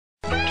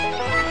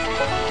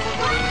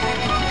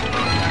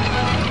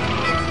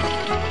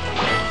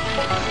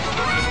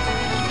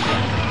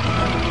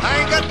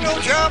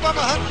job, I'm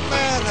a hunting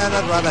man, and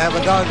I'd rather have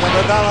a dog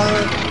than a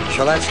dollar.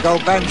 So let's go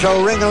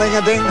banjo,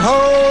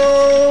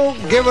 ring-a-ling-a-ding-ho,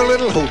 give a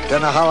little hoot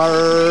and a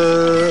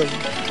holler.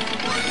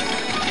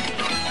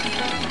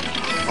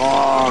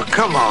 Oh,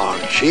 come on,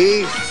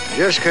 Chief.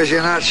 Just because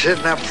you're not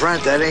sitting up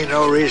front, that ain't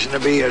no reason to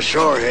be a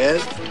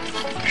sorehead.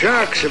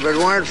 Shucks, if it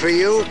weren't for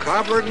you,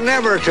 Copper'd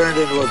never turned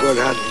into a good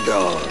hunting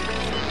dog.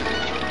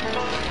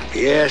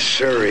 Yes,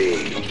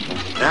 sirree.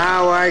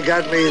 Now I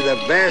got me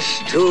the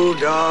best 2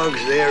 dogs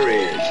there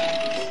is.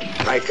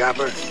 Right,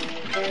 Copper?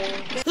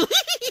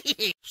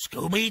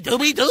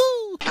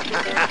 Scooby-Dooby-Doo!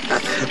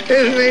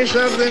 Isn't he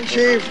something,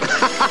 Chief?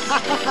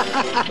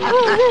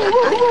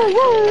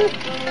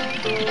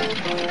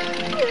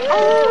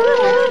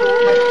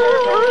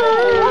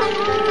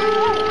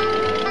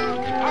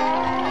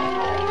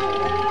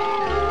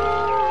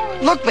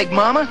 Look, Big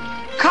Mama,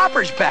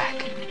 Copper's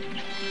back.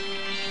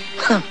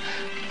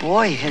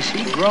 Boy, has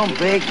he grown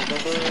big.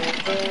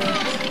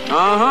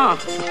 Uh-huh.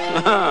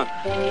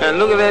 And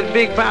look at that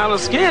big pile of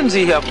skins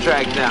he helped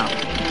track down.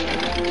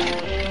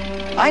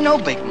 I know,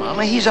 Big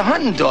Mama. He's a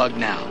hunting dog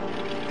now.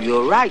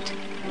 You're right.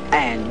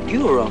 And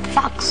you're a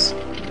fox.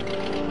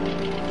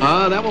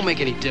 That won't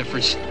make any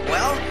difference.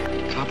 Well?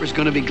 Copper's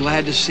gonna be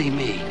glad to see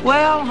me.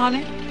 Well,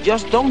 honey,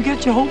 just don't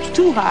get your hopes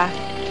too high.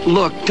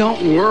 Look,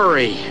 don't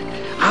worry.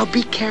 I'll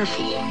be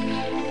careful.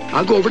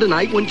 I'll go over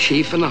tonight when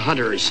Chief and the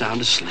hunter are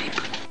sound asleep.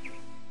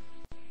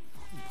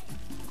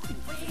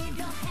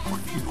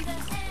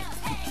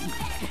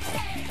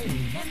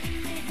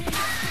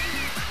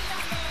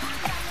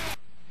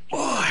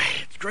 Boy,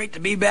 it's great to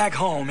be back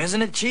home,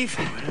 isn't it, Chief?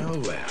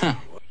 Well.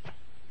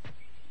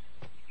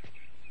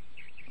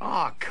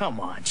 Oh, come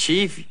on,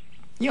 Chief.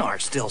 You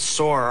aren't still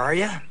sore, are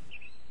you?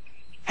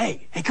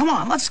 Hey, come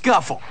on, let's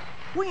scuffle.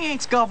 We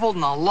ain't scuffled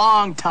in a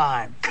long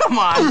time. Come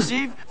on,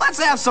 Chief. Let's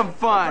have some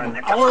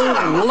fun.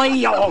 Oh,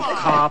 lay off,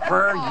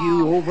 Copper,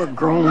 you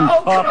overgrown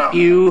pup,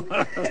 you.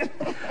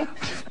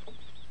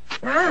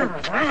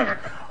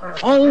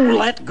 Oh,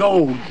 let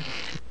go.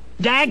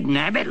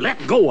 Dagnabbit,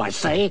 let go, I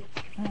say.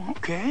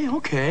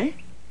 Okay.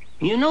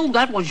 You know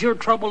that was your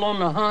trouble on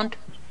the hunt?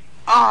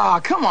 Ah,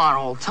 come on,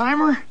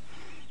 old-timer.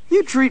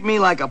 You treat me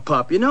like a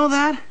pup, you know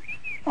that?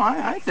 Well,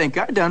 I think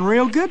I done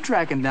real good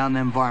tracking down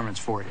them varmints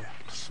for you.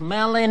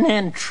 Smelling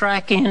and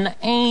tracking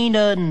ain't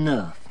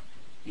enough.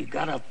 You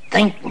gotta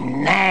think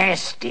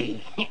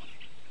nasty.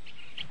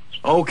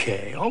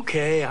 Okay,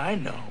 I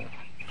know.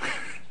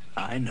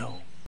 I know.